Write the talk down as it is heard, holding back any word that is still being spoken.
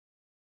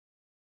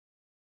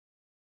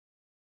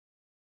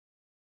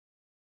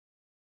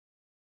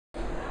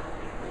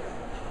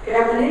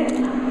Good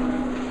afternoon.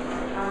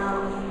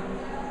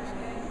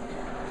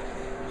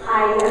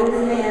 I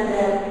understand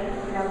that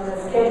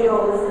the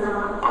schedule is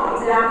not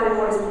exactly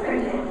what is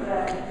printed,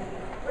 but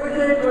we're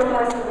good, we're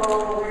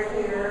flexible, we're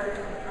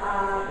here.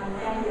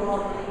 Thank you all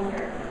for being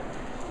here.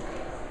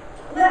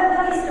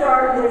 Let me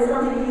start with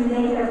something you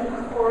may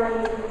have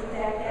already,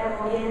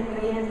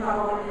 again,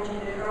 probably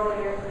mentioned it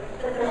earlier,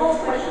 but the whole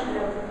question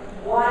of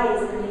why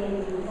is the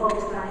Navy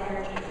focused on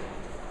energy?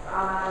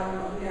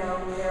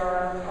 There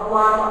are a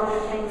lot of other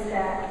things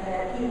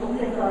that people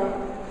think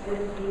of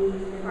with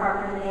the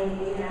Department of the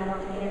Navy, and I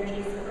don't think energy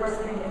is the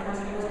first thing that comes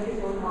to most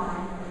people's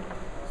mind.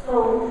 So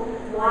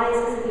why is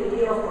this a big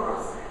deal for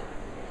us?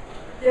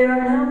 There are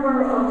a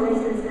number of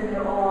reasons, and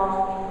they're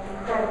all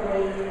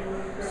incredibly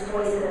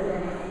persuasive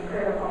and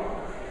critical.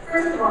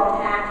 First of all,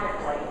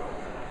 tactically,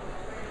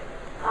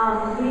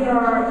 we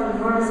are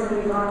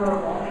enormously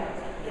vulnerable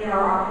in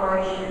our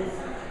operations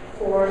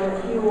for the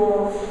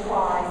fuel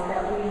supplies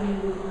that we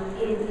need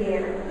in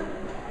theater.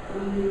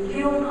 The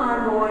fuel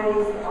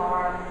convoys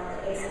are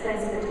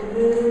expensive to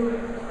move,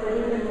 but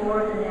even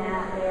more than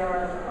that, there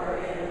are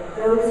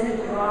those who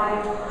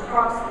drive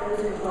trucks,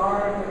 those who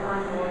guard the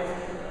convoys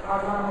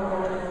are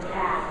vulnerable to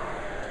attack.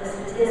 The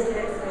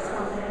statistics are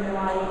something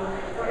like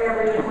for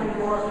every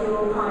 24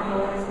 fuel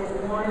convoys, there's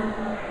one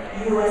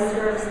U.S.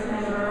 service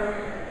member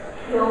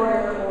killed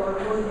or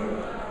wounded.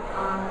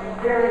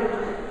 Very,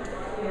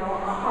 a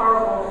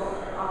horrible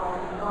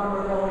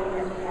vulnerability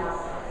that we have.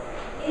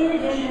 In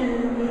addition,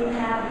 we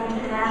have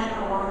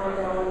international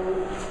vulnerability,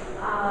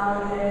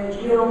 the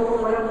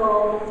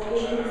geopolitical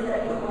issues that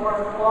people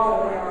are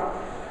all aware of,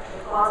 the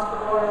cost of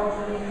oil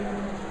being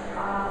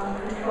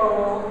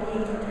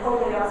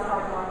totally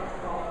outside of our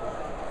control.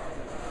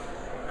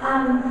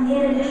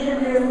 In addition,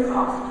 there's the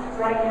cost.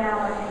 Right now,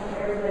 I think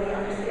everybody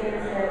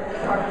understands that the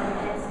Department of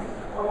Defense,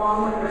 along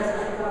with the rest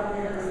of the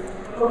government, is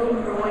looking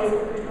for ways of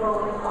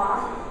controlling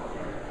costs.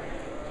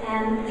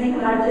 And think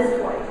about it this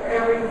way: for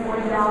every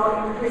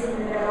 $40 increase in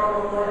the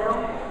barrel of oil,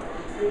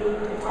 the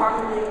cost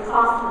of the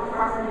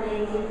Department of the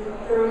Navy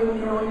 $30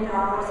 million a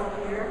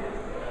year.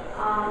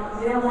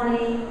 Their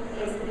money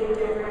makes a big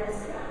difference.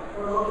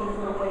 We're looking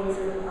for ways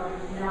of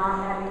not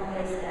having to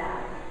face that.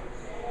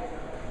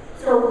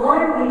 So what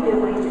are we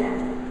doing then?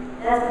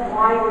 That's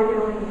why we're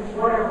doing it.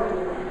 What are we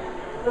doing?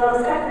 Well,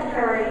 the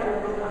Secretary of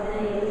the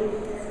Navy,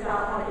 as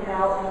Scott pointed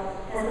out,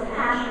 has a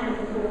passion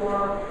for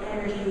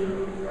energy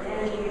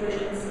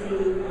efficiency,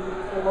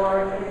 for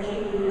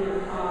energy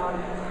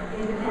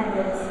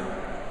independence.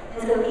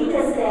 And so he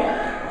has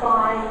set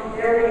 5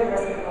 very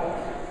aggressive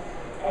goals.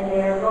 And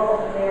they're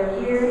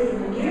geared in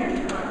the near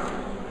term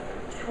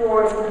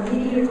towards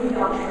immediate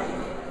reduction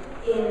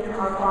in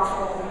our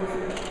fossil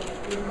usage,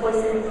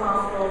 replacing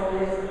fossil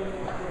with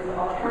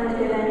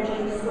alternative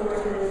energy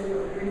sources,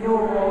 with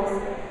renewables,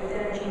 with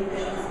energy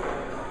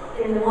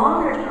efficiency. In the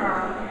longer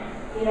term,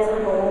 he has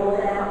a goal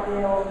that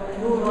will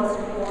move us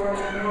towards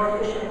more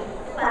efficient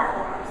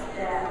platforms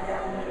that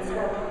we need. So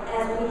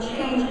as we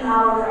change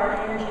out our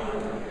energy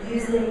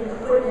using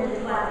equipment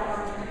and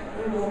platforms,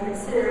 we will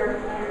consider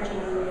energy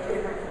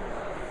differently.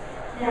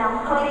 Now,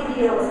 how big a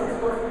deal is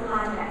this? What's the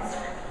context?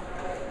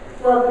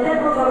 Well, the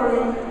federal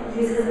government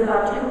uses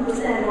about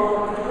 2% of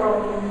all the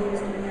petroleum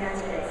used in the United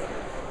States.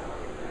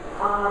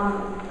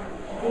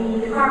 The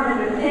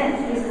Department of Defense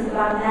uses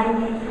about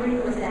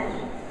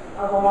 93%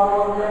 of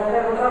all of the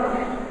federal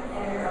government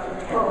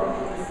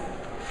petroleum use.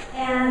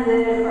 And the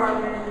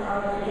Department of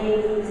the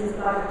Navy uses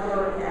about a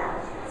third of that.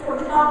 So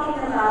we're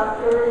talking about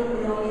 30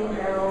 million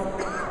barrels of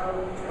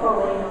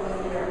petroleum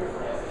a year.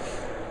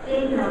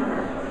 Big number.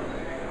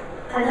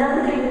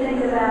 Another thing to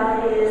think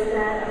about is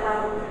that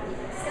about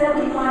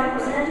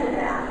 75% of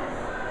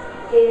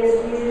that is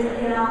used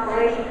in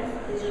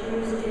operations, is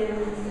used in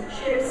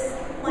ships,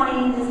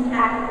 planes,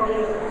 tactical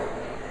vehicles.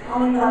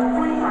 Only about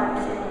 25%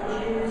 is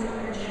used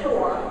in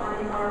shore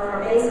on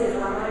our bases,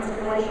 on our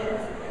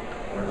installations,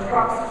 in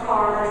trucks,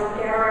 cars,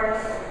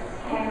 barracks,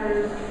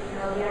 hangars,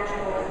 the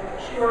actual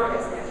shore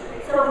business.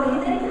 So when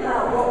you think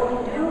about what we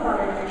do about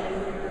energy,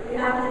 you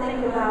have to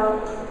think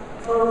about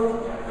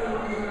both the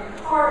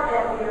part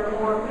that we are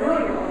more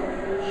familiar with,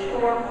 the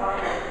shore part,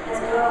 as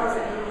well as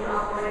the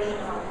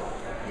operational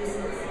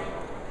uses.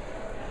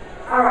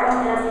 All right,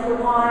 that's the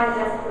why,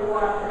 that's the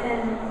what,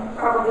 and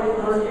probably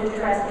the most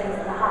interesting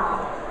is the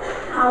how.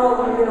 How are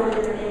we really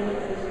going to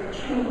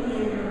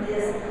change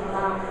this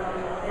amount of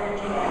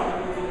energy?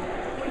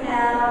 We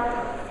have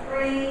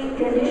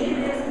 3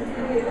 initiatives in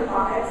 3 different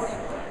pockets.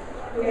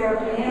 We have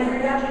demand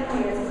reduction,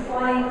 we have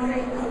supply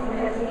increase, and we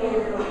have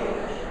behavioral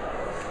change.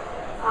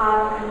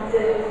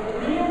 The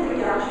demand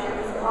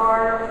reductions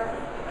are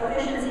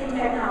efficiency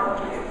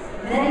technologies,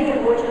 many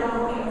of which I'm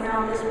looking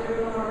around this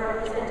room are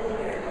represented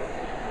here.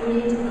 We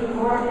need to be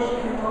more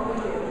efficient in what we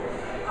do.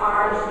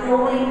 Our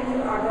buildings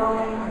are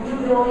going, new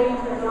buildings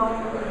are going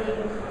to be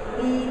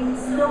LEED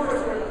Silver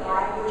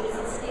certified, which is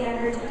the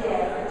standard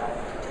today,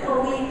 to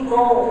LEED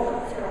Gold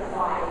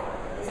certified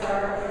is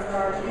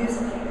our use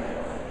standard.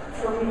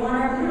 So we want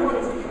our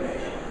buildings to be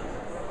efficient.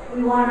 We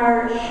want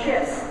our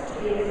ships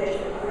to be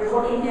efficient. We're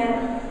looking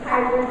at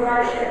hybrid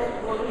dry ships,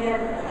 looking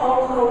at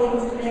all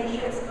coatings to make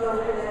ships go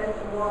through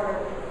the water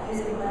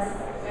using less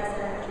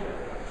energy.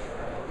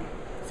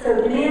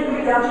 So demand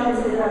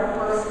reductions is our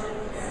first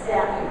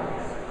step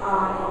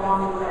along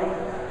the way.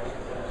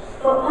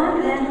 But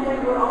fundamentally,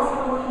 we're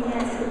also looking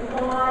at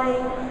supply,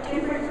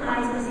 different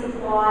kinds of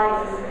supply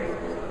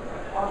increases,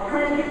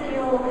 alternative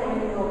fuel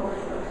and renewable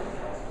fuels,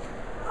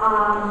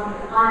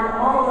 on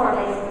all of our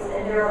bases.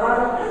 And there are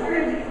about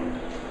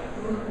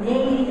 100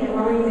 Navy and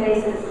Marine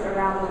bases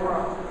around the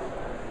world.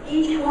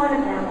 Each one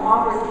of them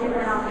offers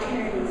different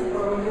opportunities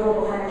for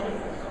renewable energy.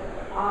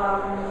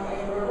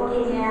 And we're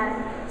looking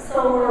at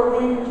solar,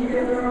 wind,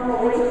 geothermal,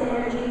 waste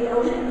energy,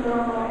 ocean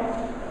thermal,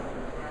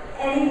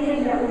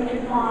 anything that we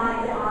can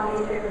find on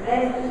these different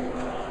bases.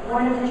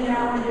 One of the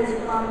challenges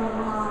from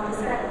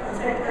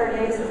Secretary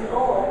Davis's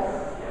goal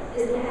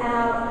is to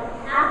have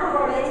half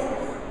of our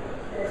bases,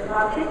 there's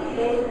about 50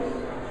 bases,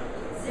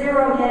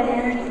 zero net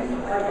energy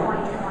by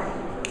 2020.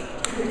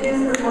 To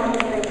produce the point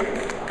that they do.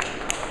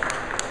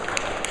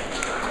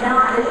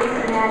 Not that you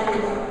can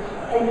imagine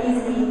an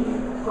easy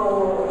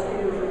goal to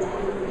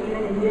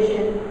even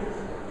envision.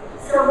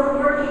 So we're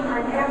working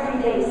on every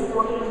base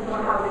looking for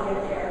how we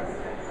get there.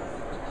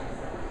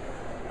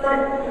 But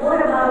what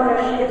about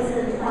our ships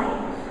and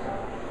planes?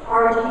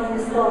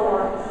 RTU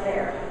solar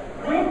there.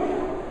 Wind?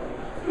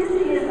 Just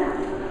to use that.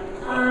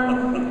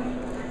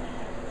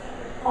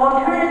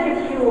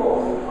 Alternative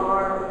fuels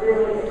are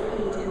really the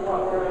key to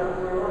what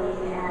we're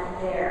looking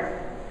at there.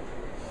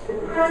 The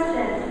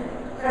President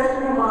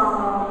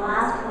Obama,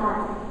 last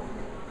month,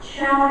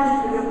 challenged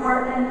the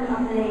Department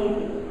of the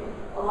Navy,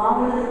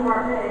 along with the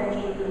Department of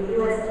Energy, the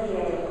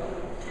USDA,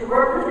 to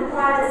work with the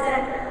private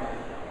sector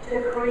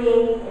to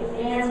create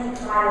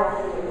advanced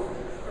biofuels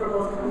for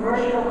both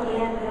commercial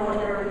and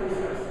military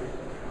uses.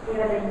 We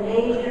have a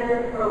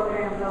major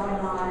program going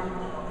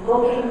on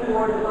looking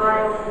for the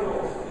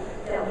biofuels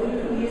that we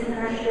can use in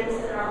our ships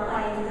and our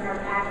planes and our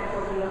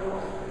tactical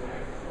vehicles.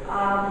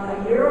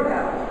 A year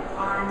ago,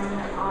 on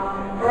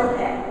Earth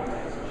Day,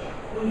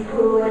 we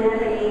flew an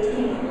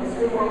F-18, the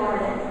Super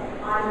Hornet,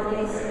 on the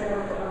base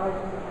of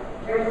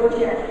very good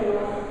jet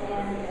fuel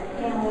and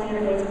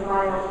Camelina-based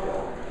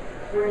biofuel.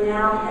 We're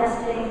now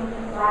testing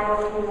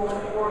biofuel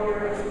for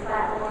various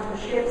platforms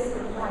of ships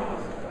and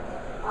planes.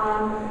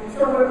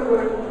 So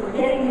we're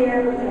getting there.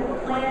 We have a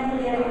plan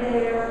for getting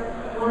there.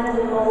 One of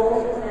the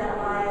goals is that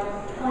by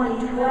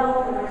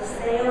 2012, we're going to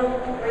sail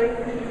the Great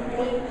Green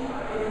Fleet.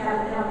 We have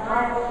enough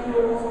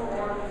biofuels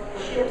for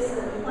the ships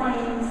and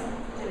planes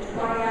to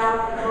try out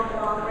the local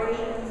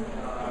operations.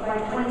 And by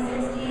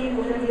 2016,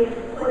 we're going to be able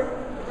to put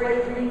the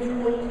Great Green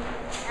Fleet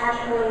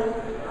actually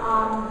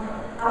out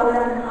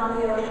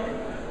on the ocean.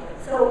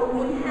 So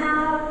we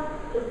have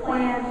the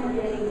plan for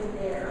getting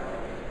there.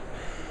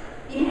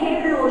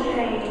 Behavioral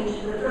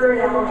change, the third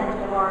element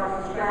of our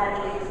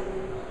strategies,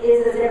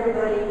 is, as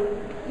everybody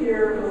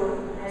here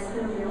who I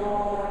assume you're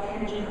all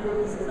energy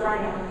groups as I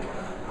am,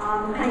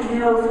 I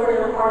know sort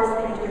of the hardest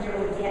thing to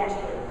really get to.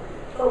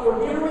 But we're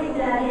building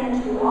that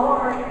into all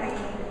of our training,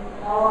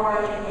 all of our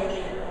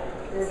education.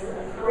 There's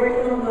a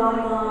curriculum going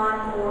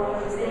on,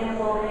 for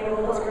example, maybe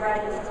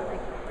postgraduates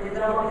are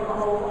developing a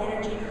whole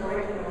energy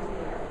curriculum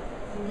here.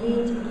 We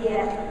need to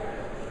get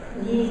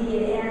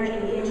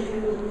energy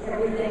into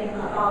everything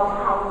about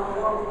how we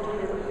work to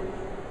do.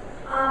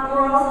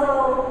 We're also,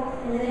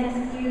 in the next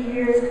few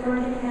years,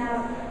 going to have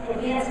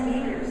advanced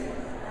meters.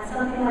 That's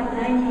something like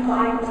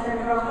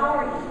 95% of our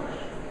power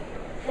usage.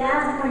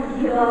 That's going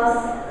to give us,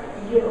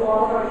 and give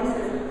all of our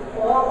users,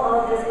 all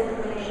of this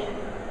information.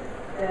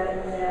 The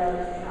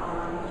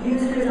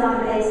users on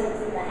the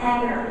bases, the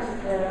hangars,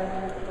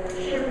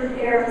 the ship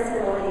repair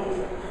facilities,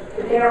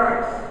 the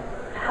barracks,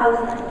 the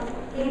housing.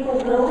 People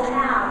will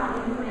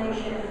have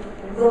information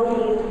and will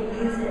be able to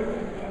use it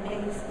and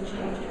make some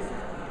changes.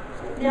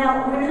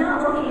 Now, we're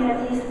not looking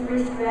at these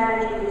three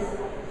strategies,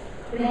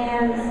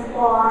 demand,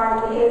 supply,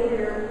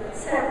 behavior,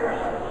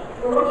 separately.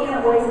 We're looking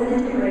at ways of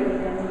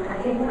integrating them.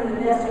 I think one of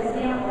the best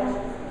examples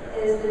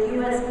is the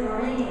U.S.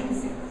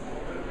 Marines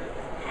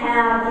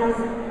have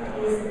these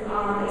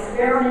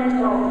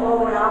experimental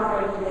forward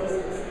operating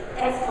bases,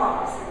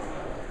 XPOPs,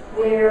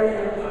 where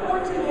they're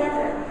pulling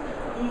together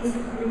these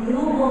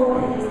renewable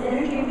and these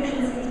energy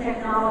efficiency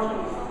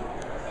technologies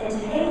and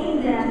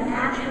taking them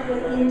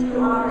actually into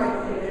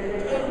operating theater.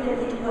 They're taking them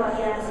into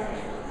Afghanistan.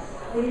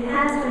 We've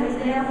had some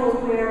examples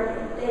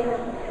where they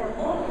have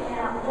looked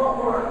at what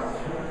works.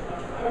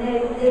 And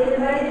they've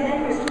invited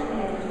vendors to come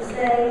in to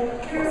say,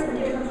 here are some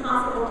different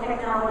possible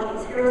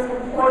technologies. Here are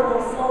some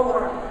portable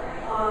solar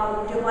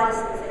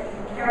devices that you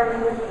can carry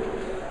with you.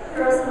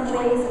 Here are some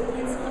ways of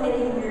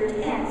insulating your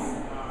tents.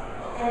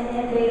 And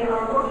they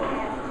are looking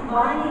at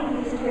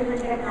combining these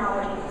different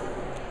technologies.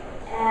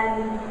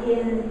 And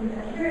in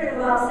a period of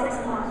about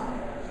 6 months,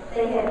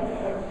 they had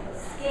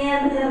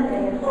scanned them,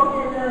 they had looked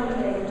at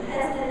them, they had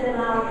tested them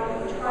out,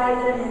 they had tried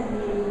them in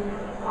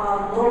the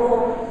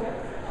local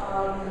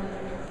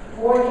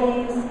war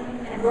games,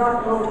 and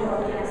brought them over to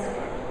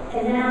Afghanistan.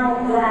 And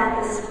now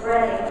that is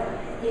spreading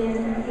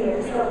in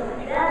here. So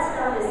that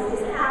stuff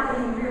is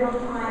happening real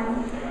time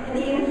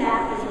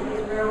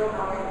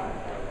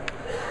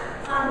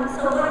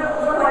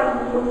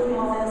conclude from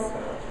all this.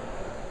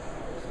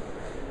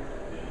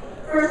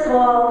 First of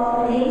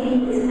all,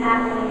 Navy is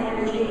tackling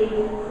energy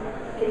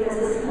because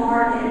the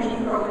smart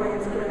energy program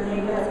is going to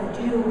make us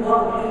do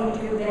what we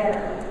do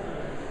better.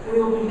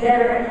 We will be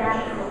better at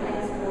national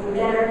defense, we will be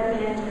better at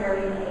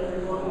military aid,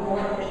 we will be more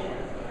efficient.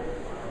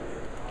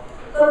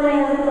 But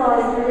my other thought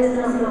is there is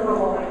no silver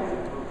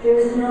bullet. There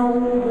is no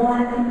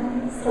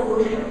one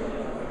solution.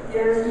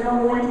 There is no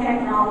one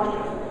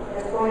technology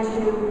that's going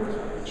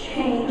to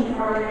change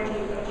our energy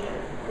future.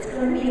 It's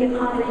going to be a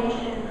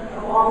combination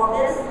of all of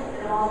this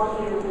and all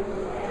of you,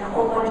 and a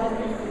whole bunch of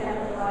things we have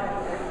to apply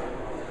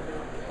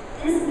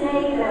with. This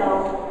may,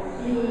 though,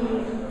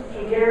 be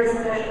a very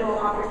special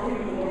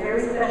opportunity, a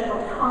very special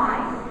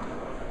time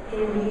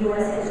in the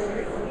U.S.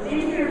 history. We've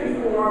been here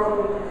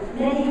before,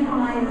 many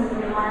times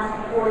in the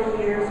last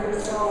 40 years or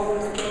so,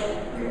 we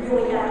said we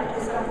really have to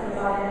do something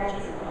about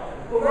energy.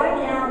 But right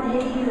now,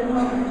 maybe the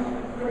moment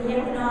where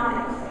the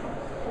economics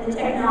and the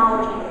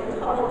technology and the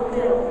public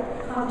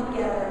will come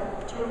together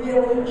to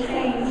really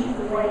change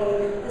the way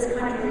this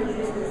country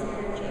uses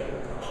energy.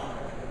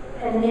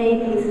 And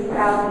Navy is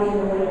proud to be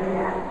the leader in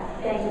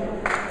that. Thank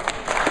you.